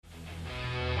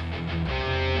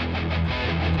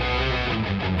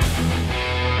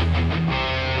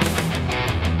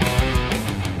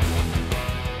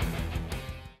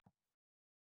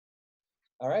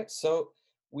right, so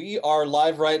we are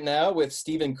live right now with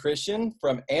Stephen Christian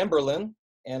from Anberlin,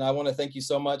 and I want to thank you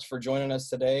so much for joining us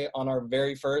today on our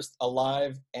very first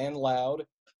Alive and Loud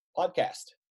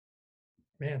podcast.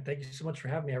 Man, thank you so much for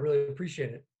having me. I really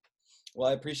appreciate it.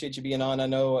 Well, I appreciate you being on. I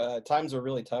know times are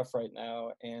really tough right now,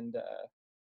 and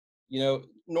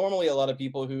normally a lot of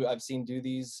people who I've seen do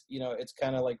these, it's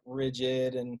kind of like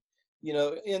rigid and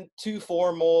in too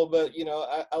formal, but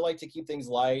I like to keep things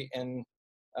light, and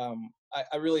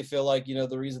I really feel like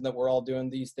the reason that we're all doing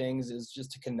these things is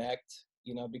just to connect,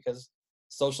 because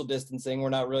social distancing, we're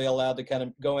not really allowed to kind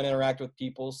of go and interact with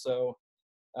people. So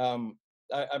I'm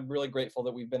really grateful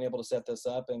that we've been able to set this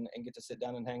up and get to sit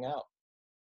down and hang out.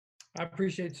 I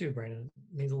appreciate it too, Brandon.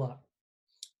 It means a lot.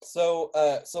 So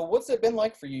what's it been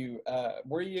like for you?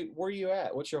 Where are you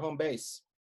at? What's your home base?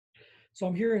 So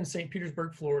I'm here in St.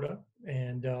 Petersburg, Florida,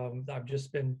 and I've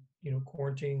just been,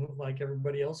 quarantining like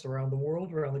everybody else around the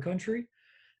world, around the country.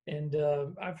 And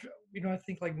I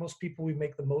think like most people, we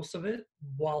make the most of it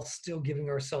while still giving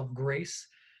ourselves grace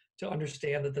to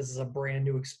understand that this is a brand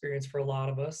new experience for a lot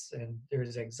of us. And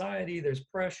there's anxiety, there's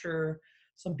pressure.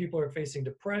 Some people are facing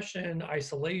depression,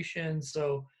 isolation.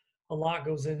 So a lot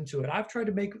goes into it. I've tried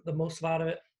to make the most out of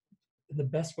it in the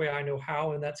best way I know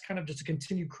how, and that's kind of just to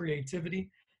continue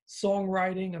creativity,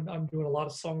 songwriting. I'm doing a lot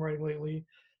of songwriting lately,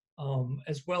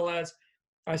 as well as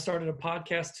I started a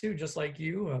podcast too, just like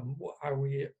you.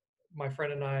 My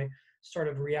friend and I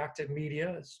started Reactive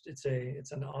Media. It's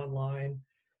an online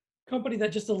company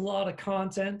that just a lot of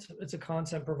content. It's a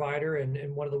content provider,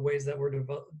 and one of the ways that we're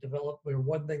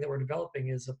one thing that we're developing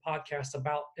is a podcast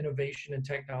about innovation and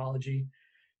technology.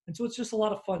 And so it's just a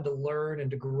lot of fun to learn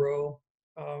and to grow,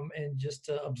 and just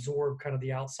to absorb kind of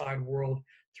the outside world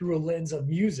through a lens of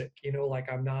music. I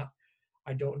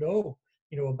don't know,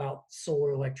 about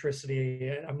solar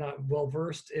electricity. I'm not well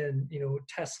versed in,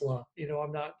 Tesla. I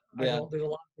Yeah. don't. There's a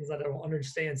lot of things I don't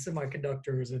understand,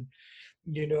 semiconductors and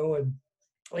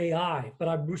AI. But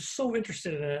I'm so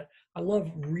interested in it. I love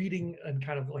reading and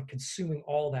kind of like consuming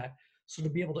all that. So to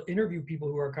be able to interview people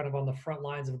who are kind of on the front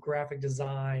lines of graphic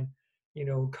design,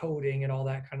 coding and all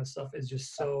that kind of stuff is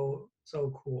just so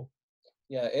cool.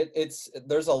 Yeah,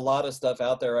 there's a lot of stuff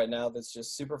out there right now that's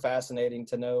just super fascinating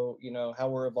to know, how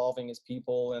we're evolving as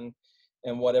people and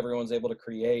what everyone's able to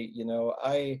create.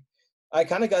 I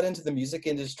kind of got into the music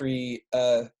industry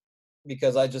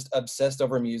because I just obsessed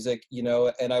over music,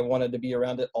 and I wanted to be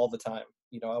around it all the time.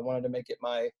 I wanted to make it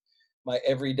my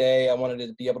everyday. I wanted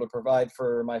to be able to provide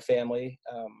for my family.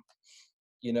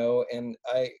 And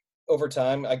over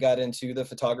time, I got into the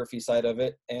photography side of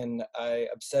it, and I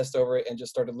obsessed over it and just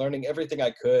started learning everything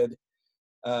I could,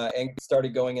 and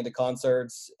started going into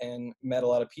concerts and met a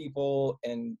lot of people,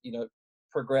 and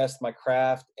progressed my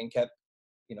craft and kept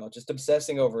just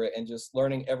obsessing over it and just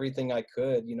learning everything I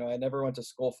could. I never went to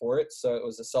school for it, so it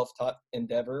was a self-taught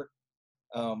endeavor.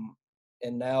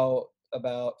 And now,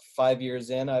 about 5 years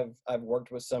in, I've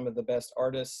worked with some of the best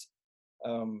artists,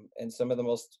 and some of the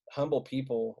most humble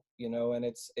people, and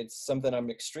it's something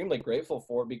I'm extremely grateful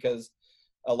for, because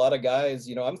a lot of guys,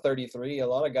 I'm 33, a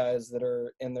lot of guys that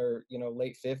are in their,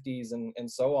 late 50s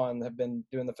and so on have been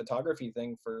doing the photography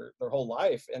thing for their whole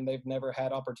life, and they've never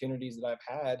had opportunities that I've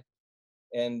had.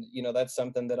 And, that's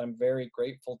something that I'm very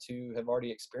grateful to have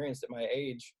already experienced at my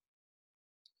age.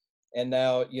 And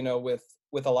now,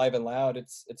 with Alive and Loud,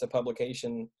 it's a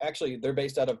publication. Actually, they're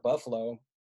based out of Buffalo.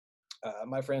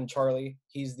 My friend Charlie,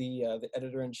 he's the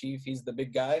editor-in-chief. He's the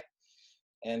big guy.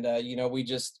 And,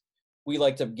 we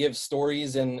like to give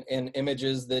stories and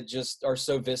images that just are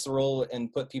so visceral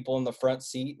and put people in the front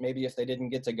seat, maybe if they didn't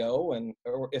get to go,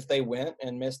 or if they went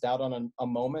and missed out on a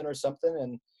moment or something.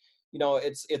 And,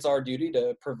 it's our duty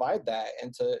to provide that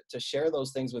and to share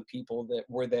those things with people that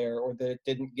were there or that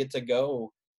didn't get to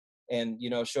go, and,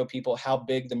 show people how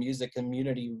big the music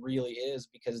community really is.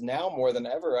 Because now more than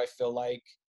ever, I feel like,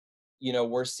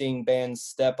 we're seeing bands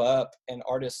step up and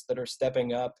artists that are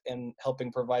stepping up and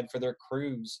helping provide for their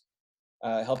crews,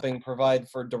 helping provide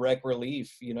for direct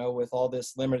relief, with all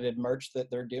this limited merch that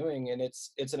they're doing. And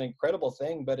it's an incredible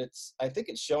thing, but I think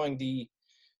it's showing the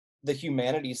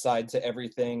humanity side to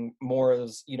everything more.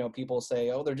 As, people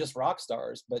say, oh, they're just rock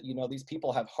stars, but, these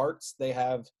people have hearts. They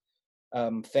have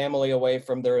family away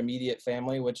from their immediate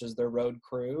family, which is their road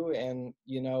crew. And,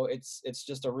 it's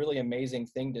just a really amazing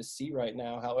thing to see right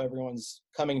now, how everyone's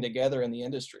coming together in the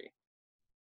industry.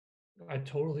 I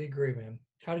totally agree, man.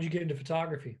 How did you get into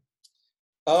photography?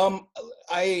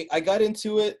 I got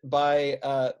into it by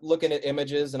looking at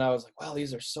images, and I was like, wow,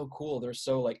 these are so cool. They're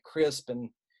so like crisp, and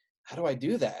how do I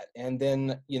do that? And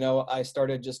then, I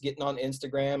started just getting on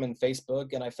Instagram and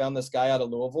Facebook, and I found this guy out of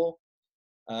Louisville.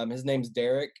 His name's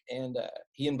Derek, and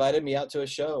he invited me out to a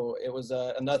show. It was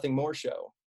a Nothing More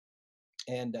show,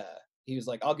 and he was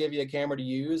like, "I'll give you a camera to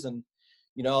use, and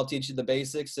I'll teach you the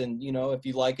basics, and if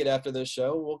you like it after this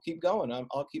show, we'll keep going.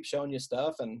 I'll keep showing you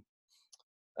stuff." And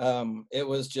it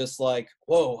was just like,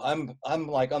 whoa, I'm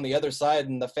like on the other side,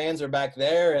 and the fans are back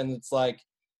there, and it's like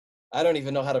I don't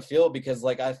even know how to feel, because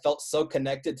like I felt so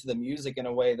connected to the music in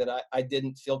a way that I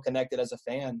didn't feel connected as a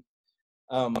fan.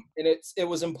 And it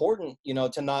was important,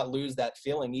 to not lose that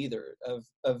feeling either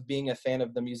of being a fan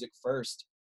of the music first,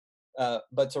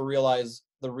 but to realize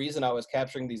the reason I was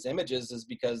capturing these images is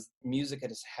because music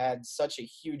has had such a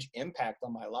huge impact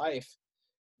on my life,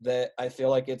 that I feel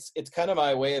like it's kind of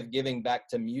my way of giving back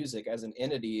to music as an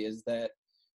entity, is that,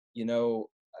 you know,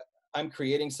 I'm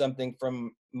creating something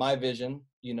from my vision,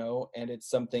 and it's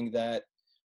something that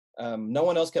no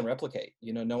one else can replicate.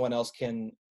 No one else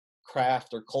can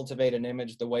craft or cultivate an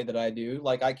image the way that I do.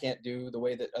 Like I can't do the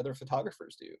way that other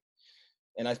photographers do.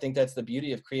 And I think that's the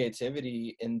beauty of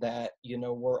creativity, in that,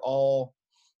 we're all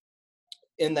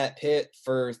in that pit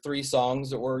for 3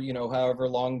 songs, or, however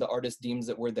long the artist deems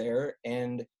that we're there.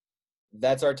 And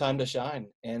that's our time to shine.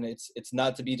 And it's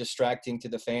not to be distracting to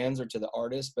the fans or to the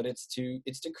artist, but it's to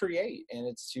create, and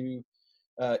it's to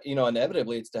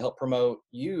inevitably it's to help promote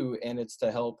you, and it's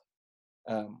to help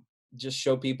just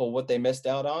show people what they missed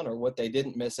out on or what they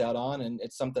didn't miss out on. And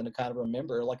it's something to kind of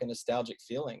remember, like a nostalgic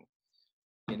feeling.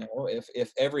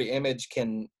 If every image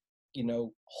can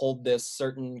hold this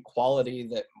certain quality,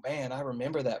 that, man, I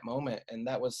remember that moment, and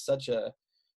that was such a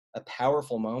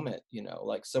powerful moment,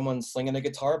 like someone slinging a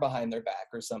guitar behind their back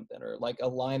or something, or like a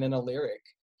line in a lyric.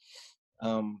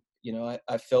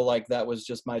 I feel like that was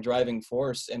just my driving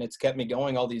force, and it's kept me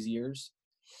going all these years.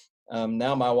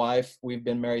 Now my wife, we've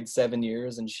been married 7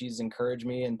 years, and she's encouraged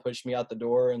me and pushed me out the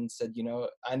door and said,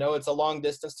 I know it's a long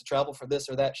distance to travel for this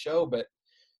or that show, but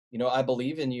I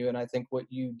believe in you, and I think what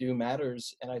you do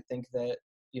matters. And I think that,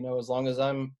 as long as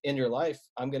I'm in your life,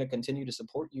 I'm going to continue to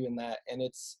support you in that. And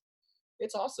it's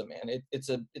awesome, man. It's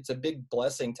a big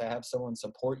blessing to have someone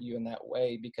support you in that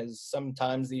way, because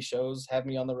sometimes these shows have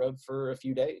me on the road for a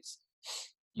few days,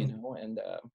 and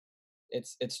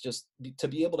it's just to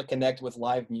be able to connect with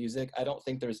live music. I don't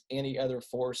think there's any other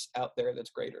force out there that's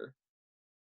greater.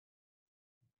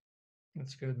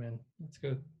 That's good, man. That's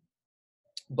good.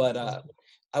 But That's good.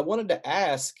 I wanted to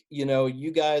ask,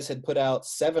 you guys had put out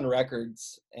 7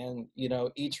 records, and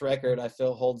each record I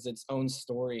feel holds its own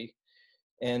story.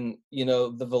 And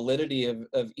the validity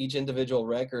of each individual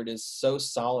record is so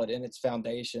solid in its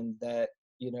foundation that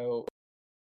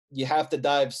you have to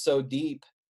dive so deep,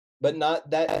 but not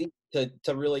that deep,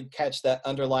 to really catch that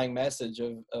underlying message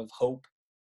of hope,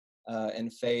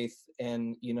 and faith,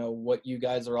 and what you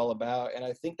guys are all about. And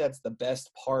I think that's the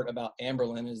best part about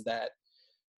Anberlin, is that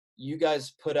you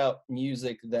guys put out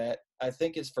music that I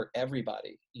think is for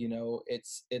everybody.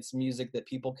 It's music that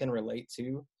people can relate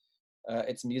to.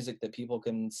 It's music that people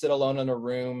can sit alone in a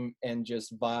room and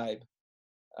just vibe,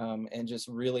 and just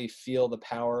really feel the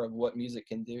power of what music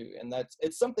can do. And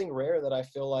it's something rare that I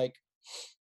feel like,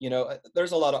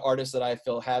 there's a lot of artists that I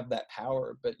feel have that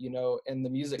power, but in the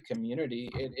music community,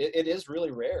 it is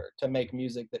really rare to make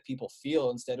music that people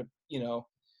feel, instead of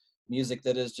music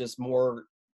that is just more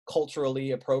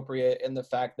culturally appropriate, in the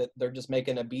fact that they're just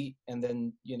making a beat, and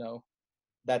then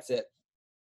that's it.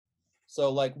 So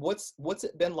like, what's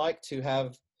it been like to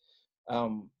have,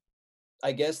 um,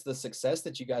 I guess, the success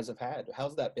that you guys have had?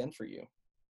 How's that been for you?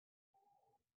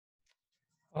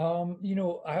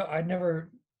 I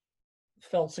never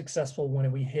felt successful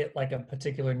when we hit like a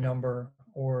particular number,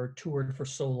 or toured for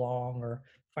so long, or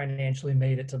financially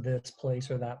made it to this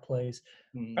place or that place.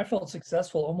 Mm, I felt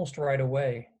successful almost right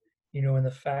away, in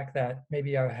the fact that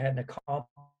maybe I hadn't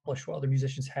accomplished what other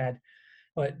musicians had,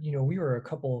 but we were a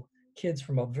couple kids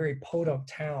from a very podunk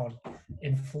town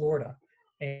in Florida,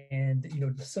 and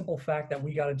the simple fact that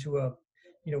we got into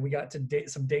we got to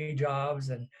some day jobs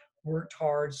and worked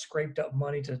hard, scraped up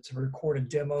money to record a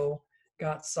demo,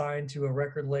 got signed to a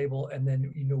record label, and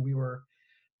then we were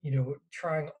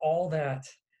trying all that,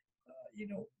 you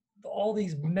know all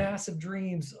these massive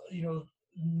dreams.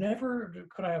 Never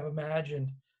could I have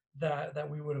imagined that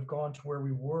we would have gone to where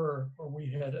we were, or we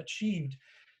had achieved.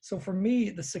 So for me,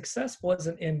 the success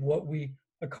wasn't in what we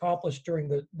accomplished during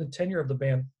the tenure of the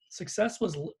band. Success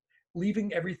was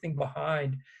leaving everything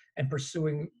behind and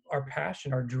pursuing our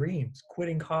passion, our dreams,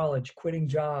 quitting college, quitting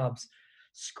jobs,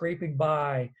 scraping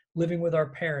by, living with our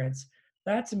parents.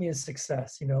 That to me is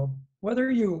success.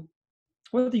 Whether you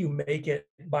make it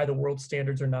by the world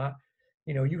standards or not,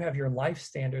 you have your life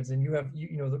standards, and you have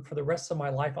for the rest of my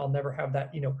life I'll never have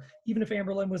that. Even if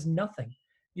Amberlin was nothing,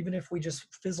 even if we just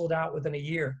fizzled out within a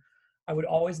year, I would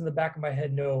always in the back of my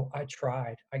head know I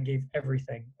tried. I gave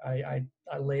everything. I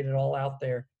laid it all out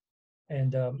there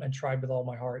and tried with all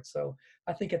my heart. So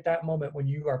I think at that moment when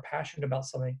you are passionate about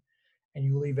something and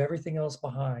you leave everything else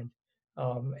behind,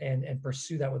 and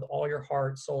pursue that with all your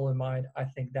heart, soul, and mind, I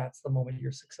think that's the moment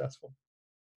you're successful.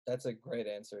 That's a great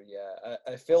answer. Yeah.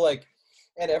 I feel like,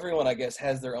 and everyone, I guess,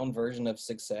 has their own version of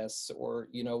success, or,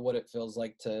 what it feels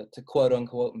like to quote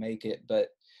unquote make it. But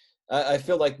I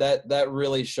feel like that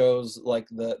really shows like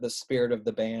the spirit of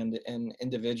the band, and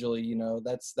individually,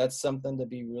 that's something to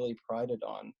be really prided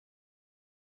on.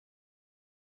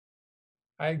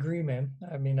 I agree, man.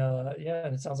 I mean, yeah,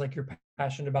 and it sounds like you're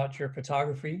passionate about your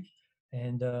photography,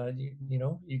 and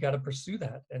you got to pursue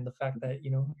that. And the fact that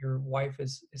your wife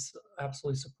is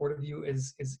absolutely supportive of you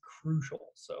is crucial.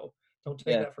 So don't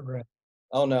take Yeah. that for granted.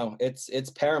 Oh no, it's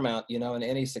paramount, in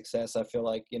any success. I feel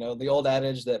like, the old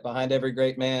adage that behind every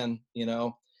great man,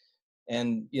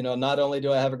 and not only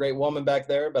do I have a great woman back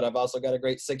there, but I've also got a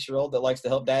great 6-year-old that likes to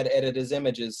help dad edit his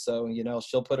images. So,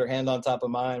 she'll put her hand on top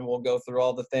of mine. We'll go through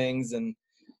all the things, and,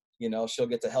 she'll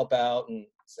get to help out and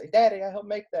say, "Daddy, I helped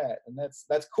make that." And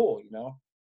that's cool.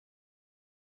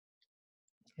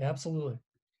 Yeah, absolutely.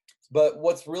 But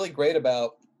what's really great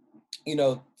about,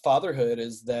 fatherhood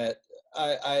is that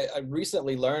I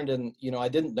recently learned, and, I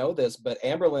didn't know this, but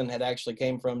Amberlyn had actually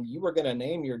came from, you were going to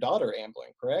name your daughter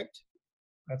Amberlyn, correct?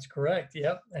 That's correct.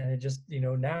 Yep. And it just,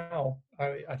 now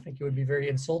I think it would be very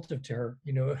insultive to her,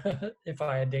 if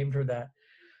I had named her that.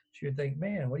 She would think,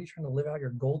 man, what are you trying to live out your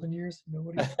golden years?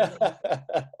 What?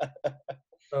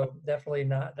 So definitely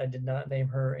not. I did not name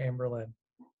her Amberlyn.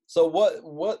 So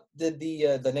what did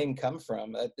the name come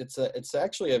from? It's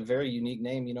actually a very unique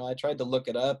name. I tried to look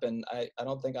it up, and I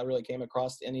don't think I really came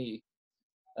across any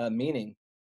meaning.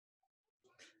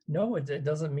 No, it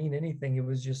doesn't mean anything. It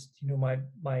was just,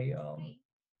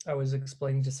 I was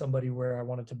explaining to somebody where I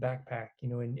wanted to backpack,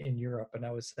 in Europe. And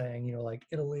I was saying, like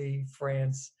Italy,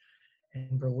 France,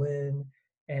 and Berlin.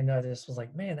 And I just was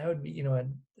like, man, that would be,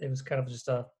 and it was kind of just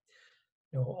a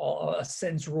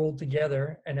sentence rolled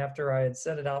together. And after I had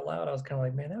said it out loud, I was kind of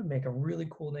like, man, that would make a really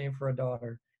cool name for a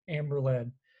daughter,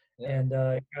 Amberlyn. Yeah. And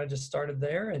it kind of just started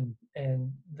there,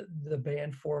 and the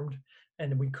band formed,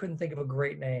 and we couldn't think of a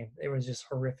great name. It was just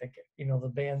horrific.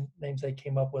 The band names they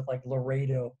came up with, like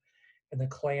Laredo and the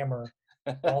Clamor,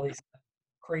 all these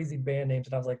crazy band names.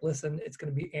 And I was like, listen, it's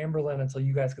going to be Amberlyn until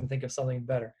you guys can think of something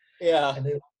better. Yeah. And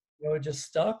then, it just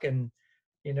stuck. And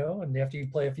after you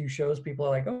play a few shows, people are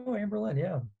like, oh, Amberlyn,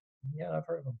 yeah, yeah, I've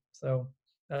heard of them. So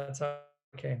that's how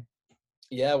it came.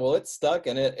 Yeah, well, it's stuck,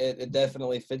 and it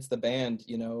definitely fits the band.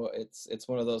 It's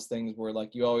one of those things where,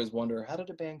 like, you always wonder, how did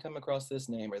a band come across this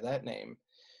name or that name?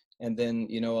 And then,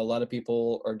 a lot of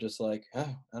people are just like,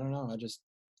 oh, I don't know, I just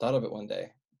thought of it one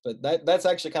day. But that's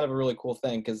actually kind of a really cool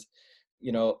thing, because,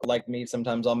 like me,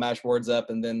 sometimes I'll mash words up,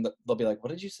 and then they'll be like, what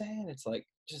did you say? And it's like,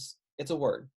 just, it's a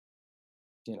word,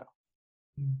 you know.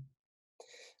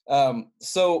 Mm.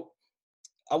 So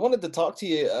I wanted to talk to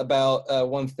you about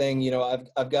one thing.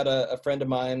 I've got a friend of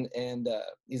mine, and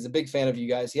he's a big fan of you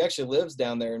guys. He actually lives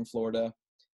down there in Florida,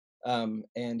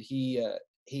 and he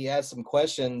has some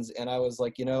questions, and I was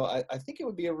like, I think it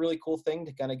would be a really cool thing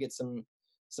to kind of get some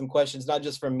questions, not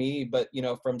just from me, but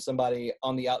from somebody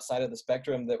on the outside of the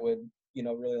spectrum that would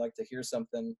really like to hear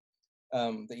something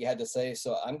that you had to say.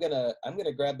 So I'm gonna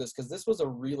grab this, because this was a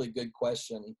really good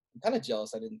question. I'm kind of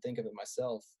jealous I didn't think of it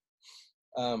myself.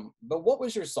 But what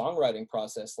was your songwriting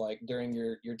process like during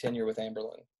your tenure with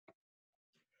Amberlyn?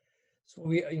 So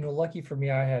lucky for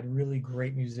me, I had really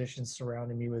great musicians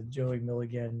surrounding me with Joey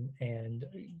Milligan and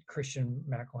Christian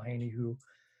McElhaney, who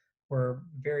are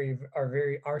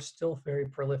still very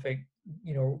prolific,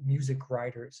 music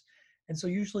writers. And so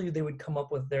usually they would come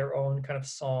up with their own kind of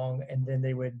song, and then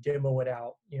they would demo it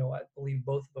out. I believe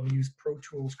both of them use Pro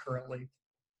Tools currently,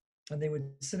 and they would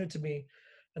send it to me,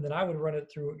 and then I would run it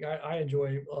through. I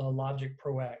enjoy Logic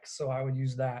Pro X, so I would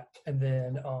use that, and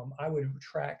then I would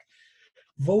track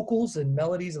vocals and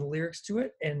melodies and lyrics to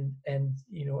it, and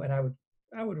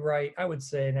I would write, I would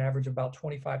say, an average about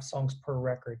 25 songs per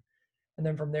record. And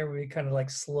then from there we kind of like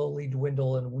slowly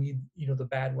dwindle and weed the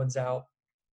bad ones out,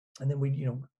 and then we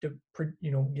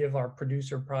give our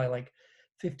producer probably like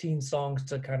 15 songs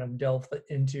to kind of delve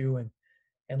into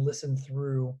and listen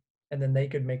through, and then they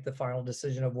could make the final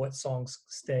decision of what songs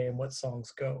stay and what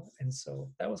songs go. And so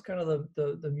that was kind of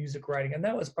the music writing, and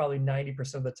that was probably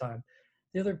 90% of the time.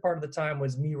 The other part of the time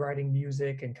was me writing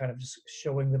music and kind of just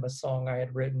showing them a song I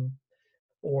had written,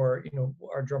 or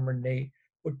our drummer Nate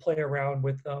would play around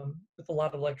with a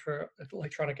lot of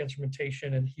electronic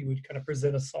instrumentation, and he would kind of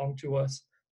present a song to us,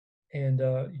 and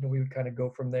we would kind of go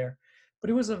from there. But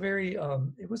it was a very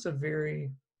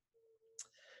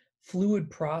fluid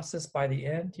process by the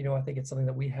end. I think it's something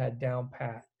that we had down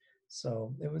pat.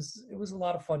 So it was a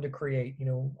lot of fun to create.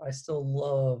 I still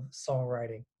love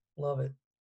songwriting, love it.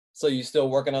 So you still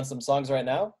working on some songs right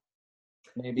now?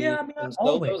 Yeah, Maybe I mean, some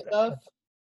solo always. stuff?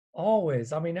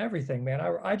 Always. I mean, everything, man.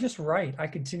 I just write. I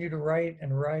continue to write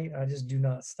and write. I just do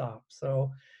not stop.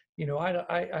 So,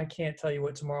 I can't tell you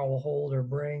what tomorrow will hold or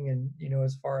bring. And,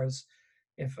 as far as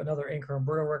if another Anchor and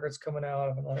Brittle record's coming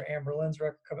out, if another Amber Lynn's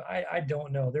record coming, I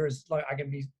don't know. There's like, I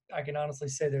can honestly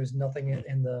say there's nothing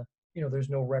in the, there's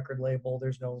no record label.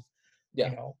 There's no,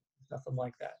 Yeah, nothing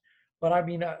like that. But I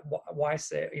mean, why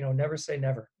say, never say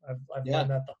never. I've yeah, learned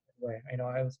that the hard way.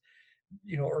 I was,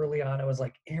 early on, I was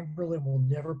like, Amberlin will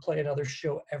never play another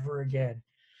show ever again.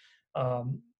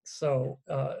 So,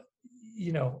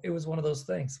 it was one of those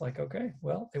things like, okay,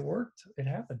 well, it worked. It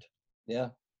happened. yeah.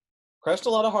 Crushed a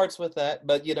lot of hearts with that,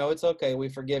 but it's okay. We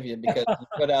forgive you because you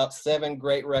put out 7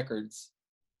 great records.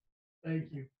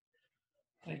 Thank you.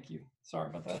 Thank you. Sorry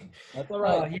about that. That's all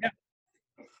right. Yeah.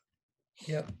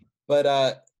 Yeah.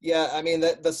 But yeah, I mean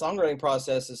that the songwriting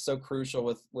process is so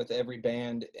crucial with every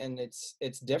band, and it's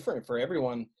different for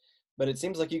everyone. But it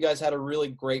seems like you guys had a really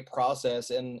great process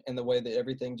in the way that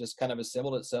everything just kind of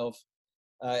assembled itself,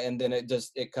 and then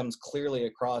it comes clearly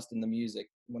across in the music.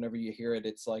 Whenever you hear it,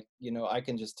 it's like I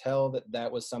can just tell that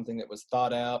that was something that was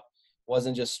thought out,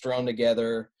 wasn't just strewn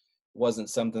together, wasn't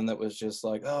something that was just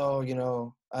like, oh,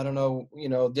 I don't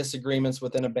know, disagreements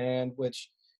within a band, which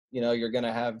you're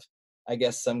gonna have, I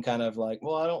guess, some kind of like,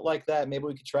 well, I don't like that, maybe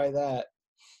we could try that.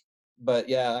 But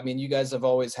yeah, I mean, you guys have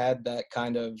always had that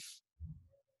kind of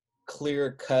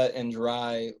clear cut and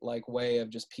dry like way of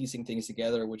just piecing things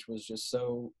together, which was just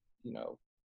so you know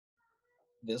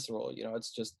visceral.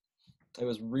 It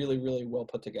was really, really well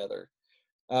put together.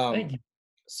 Thank um you.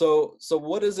 so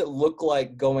what does it look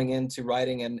like going into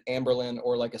writing an Amberlin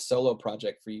or like a solo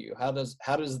project for you? How does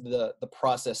the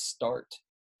process start?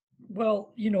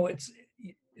 Well, it's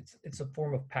a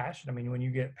form of passion. I mean, when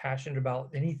you get passionate about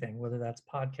anything, whether that's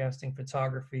podcasting,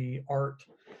 photography, art,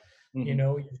 Hmm.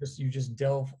 you just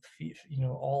delve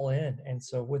all in. And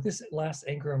so with this last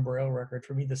Anchor and Braille record,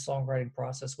 for me the songwriting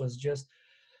process was just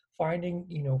finding,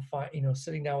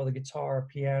 sitting down with a guitar,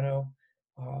 piano,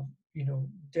 uh,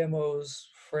 demos,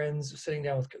 friends, sitting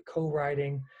down with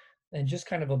co-writing, and just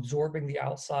kind of absorbing the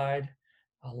outside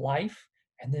life.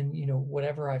 And then,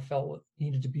 whatever I felt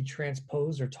needed to be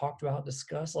transposed or talked about,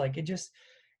 discussed, like it's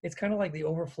kind of like the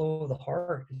overflow of the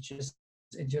heart.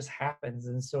 It just happens.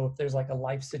 And so if there's like a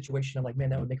life situation, I'm like, man,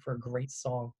 that would make for a great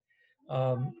song.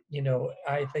 I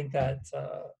think that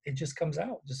it just comes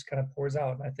out, just kind of pours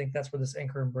out. And I think that's where this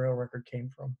Anchor and Braille record came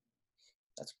from.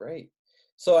 That's great.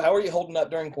 So how are you holding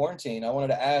up during quarantine? I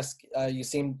wanted to ask,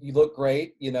 you look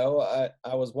great. I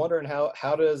was wondering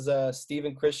how does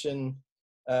Stephen Christian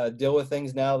deal with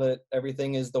things now that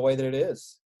everything is the way that it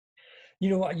is?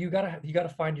 You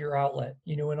gotta find your outlet.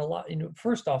 And a lot.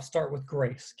 First off, start with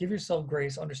grace. Give yourself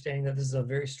grace, understanding that this is a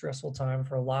very stressful time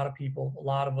for a lot of people, a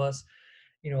lot of us.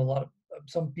 A lot of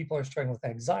some people are struggling with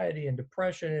anxiety and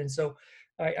depression, and so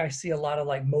I see a lot of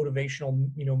like motivational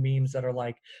memes that are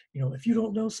like, if you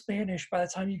don't know Spanish by the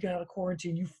time you get out of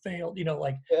quarantine, you failed.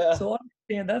 Like, Yeah, so I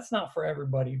understand that's not for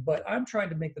everybody, but I'm trying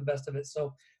to make the best of it.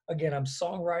 So again, I'm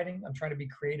songwriting. I'm trying to be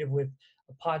creative with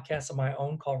a podcast of my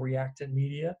own called Reactant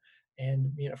Media,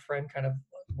 and me and a friend kind of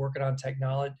working on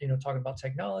technology, talking about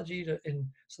technology, and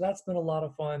so that's been a lot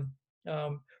of fun.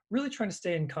 Really trying to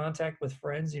stay in contact with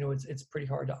friends. It's pretty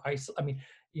hard to isolate. I mean,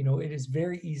 it is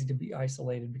very easy to be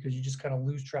isolated because you just kind of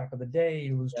lose track of the day,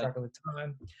 you lose yeah, track of the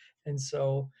time. And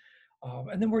so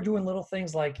and then we're doing little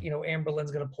things like, Amber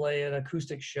Lynn's going to play an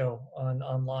acoustic show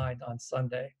online on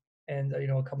Sunday, and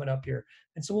coming up here.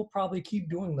 And so we'll probably keep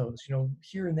doing those,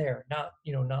 here and there, not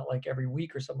like every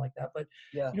week or something like that, but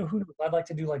yeah. who knows? I'd like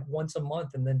to do like once a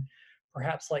month, and then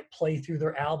perhaps like play through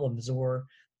their albums, or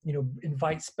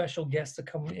invite special guests to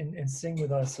come in and sing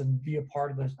with us and be a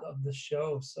part of the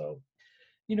show. So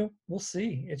we'll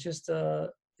see. It's just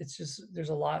there's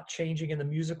a lot changing in the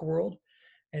music world,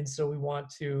 and so we want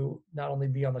to not only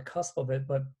be on the cusp of it,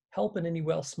 but help in any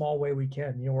small way we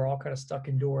can. We're all kind of stuck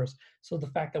indoors, so the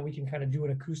fact that we can kind of do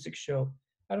an acoustic show,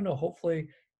 I don't know, hopefully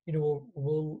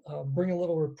we'll bring a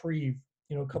little reprieve,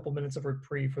 a couple minutes of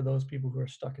reprieve for those people who are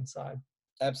stuck inside.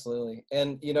 Absolutely.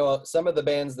 And some of the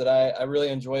bands that I really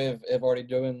enjoy have already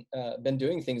been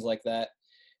doing things like that,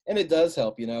 and it does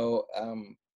help. You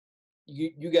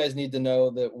guys need to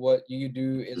know that what you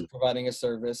do is providing a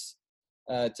service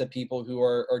to people who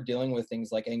are dealing with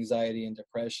things like anxiety and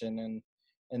depression,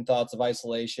 and thoughts of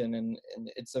isolation, and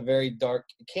it's a very dark,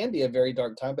 it can be a very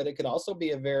dark time, but it can also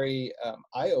be a very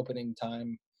eye-opening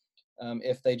time,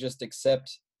 if they just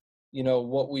accept,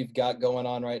 what we've got going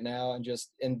on right now and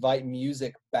just invite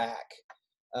music back.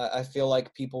 I feel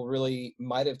like people really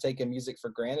might have taken music for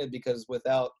granted, because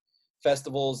without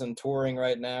festivals and touring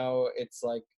right now, it's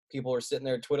like people are sitting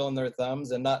there twiddling their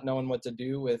thumbs and not knowing what to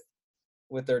do with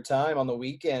their time on the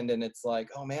weekend. And it's like,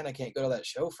 oh man, I can't go to that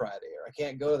show Friday, or I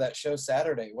can't go to that show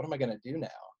Saturday. What am I going to do now?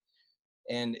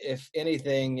 And if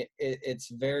anything, it's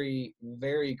very,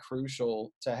 very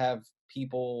crucial to have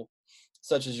people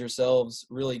such as yourselves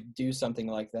really do something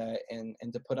like that, and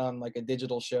to put on like a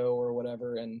digital show or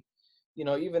whatever. And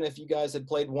even if you guys had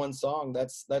played one song,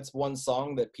 that's one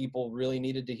song that people really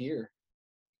needed to hear.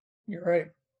 You're right.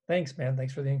 Thanks, man.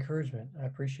 Thanks for the encouragement. I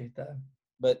appreciate that.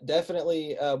 But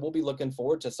definitely, we'll be looking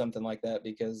forward to something like that,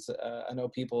 because I know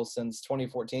people since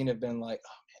 2014 have been like,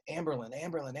 oh man, Amberlin,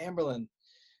 Amberlin, Amberlin.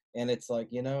 And it's like,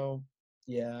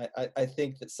 yeah, I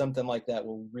think that something like that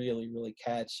will really, really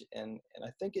catch. And I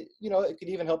think it could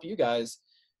even help you guys,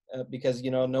 because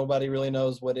nobody really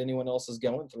knows what anyone else is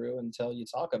going through until you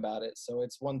talk about it. So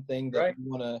it's one thing that Right.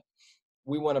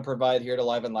 we want to provide here to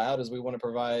Live and Loud, is we want to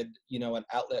provide an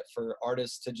outlet for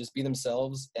artists to just be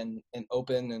themselves and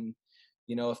open. And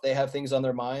if they have things on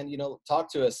their mind,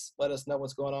 talk to us, let us know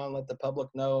what's going on, let the public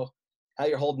know how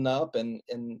you're holding up. And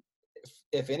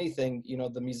if anything,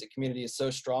 the music community is so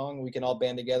strong, we can all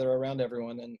band together around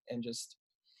everyone, and just,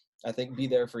 I think, be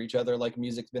there for each other like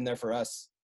music's been there for us.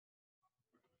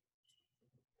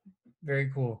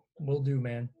 Very cool. Will do,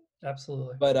 man.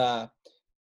 Absolutely. But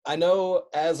I know,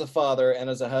 as a father and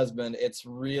as a husband, it's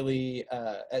really,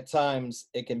 at times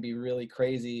it can be really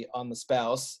crazy on the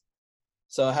spouse.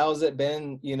 So how's it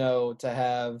been, to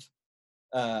have,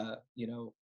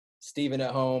 Steven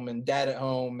at home and dad at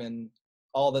home and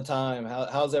all the time?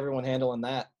 How's everyone handling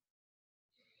that?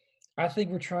 I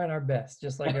think we're trying our best,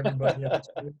 just like everybody else.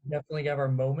 We definitely have our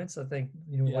moments. I think,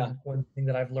 Yeah. one thing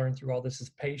that I've learned through all this is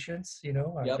patience. Yep.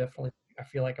 I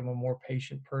feel like I'm a more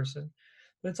patient person,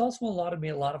 but it's also allotted me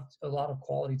a lot of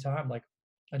quality time. Like,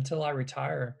 until I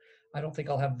retire, I don't think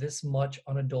I'll have this much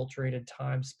unadulterated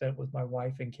time spent with my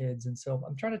wife and kids. And so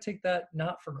I'm trying to take that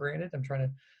not for granted. I'm trying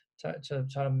to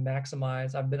try to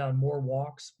maximize. I've been on more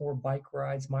walks, more bike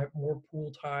rides, more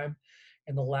pool time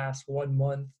in the last 1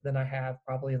 month than I have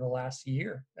probably in the last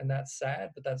year. And that's sad,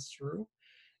 but that's true.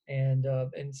 And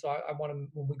so I want to,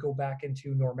 when we go back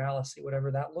into normalcy,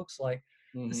 whatever that looks like,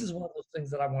 this Hmm. is one of those things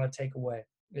that I want to take away,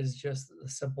 is just the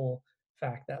simple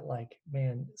fact that, like,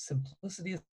 man,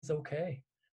 simplicity is okay.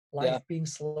 Yeah. Life being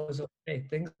slow is okay.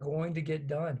 Things are going to get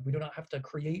done. We do not have to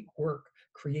create work,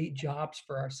 create jobs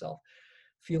for ourselves,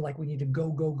 feel like we need to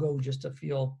go, go, go just to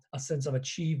feel a sense of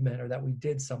achievement or that we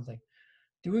did something.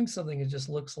 Doing something, it just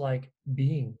looks like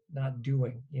being, not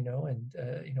doing.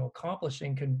 And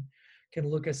accomplishing can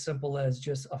look as simple as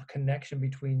just a connection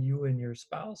between you and your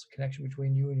spouse, a connection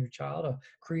between you and your child,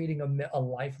 creating a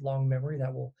lifelong memory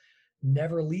that will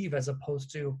never leave, as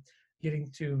opposed to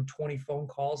getting to 20 phone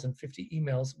calls and 50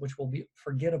 emails, which will be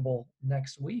forgettable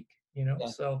next week. Yeah.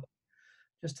 So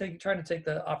just trying to take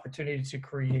the opportunity to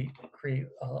create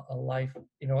a life,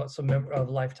 of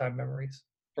lifetime memories.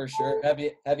 For sure. Have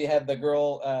you had the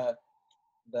girl,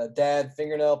 the dad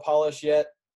fingernail polish yet?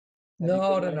 Have you No, been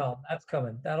no, there? no. That's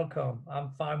coming. That'll come.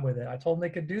 I'm fine with it. I told them they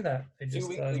could do that. They 2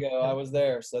 weeks ago, I was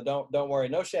there, so don't worry,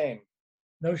 no shame.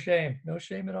 no shame, no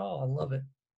shame at all. I love it.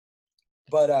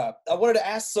 But I wanted to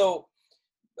ask, so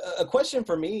a question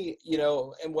for me,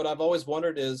 and what I've always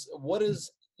wondered is, what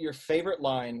is your favorite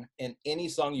line in any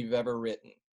song you've ever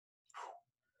written?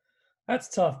 That's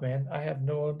tough, man.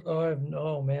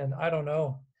 Man. I don't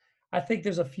know. I think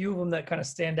there's a few of them that kind of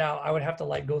stand out. I would have to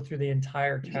like go through the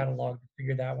entire catalog to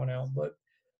figure that one out. But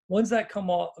ones that come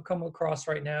across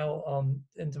right now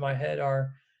into my head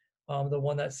are the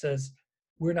one that says,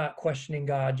 "We're not questioning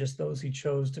God, just those He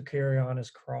chose to carry on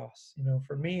His cross."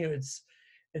 For me,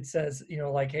 it says,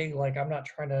 like, hey, like, I'm not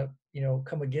trying to,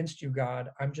 come against you, God.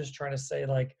 I'm just trying to say,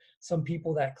 like, some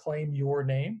people that claim Your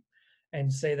name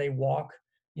and say they walk,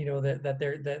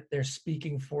 that they're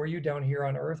speaking for You down here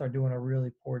on earth, are doing a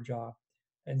really poor job.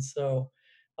 And so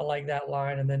I like that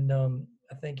line. And then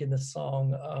I think in the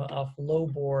song off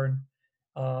Lowborn,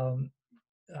 um,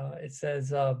 it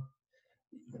says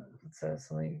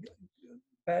something,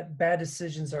 bad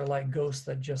decisions are like ghosts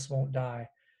that just won't die.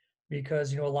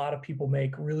 Because a lot of people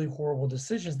make really horrible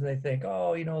decisions and they think,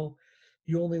 oh,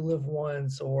 you only live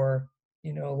once, or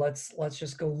let's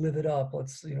just go live it up,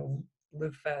 let's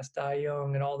live fast, die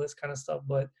young, and all this kind of stuff.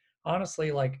 But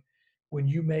honestly, like, when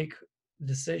you make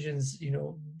decisions,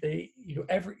 they,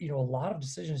 every, a lot of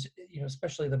decisions,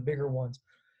 especially the bigger ones,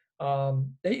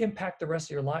 they impact the rest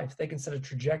of your life. They can set a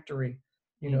trajectory,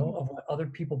 Mhm. of what other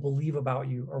people believe about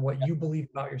you or what you believe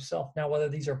about yourself. Now, whether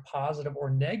these are positive or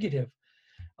negative,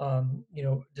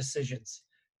 decisions,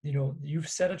 you've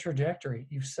set a trajectory.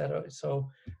 You've set a, so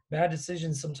bad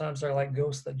decisions sometimes are like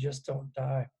ghosts that just don't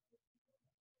die.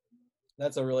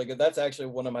 That's a really good, that's actually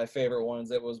one of my favorite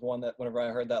ones. It was one that whenever I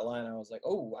heard that line, I was like,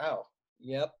 "Oh, wow.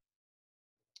 Yep,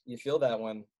 you feel that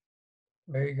one."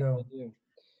 There you I go. do.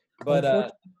 Well,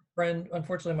 But,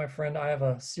 unfortunately, my friend, I have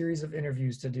a series of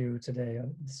interviews to do today,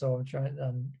 so I'm trying.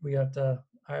 We have to.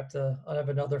 I have to. I have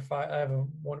another five. I have a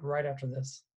one right after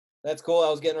this. that's cool. I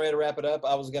was getting ready to wrap it up.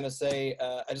 I was gonna say,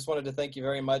 I just wanted to thank you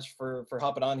very much for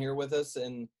hopping on here with us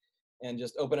and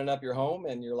just opening up your home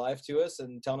and your life to us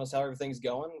and telling us how everything's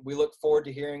going. We look forward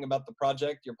to hearing about the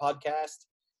project, your podcast.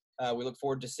 We look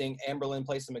forward to seeing Amberlynn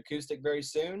play some acoustic very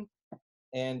soon.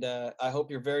 And I hope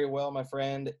you're very well, my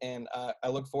friend. And I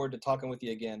look forward to talking with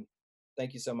you again.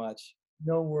 Thank you so much.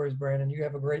 No worries, Brandon. You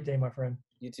have a great day, my friend.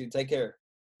 You too. Take care.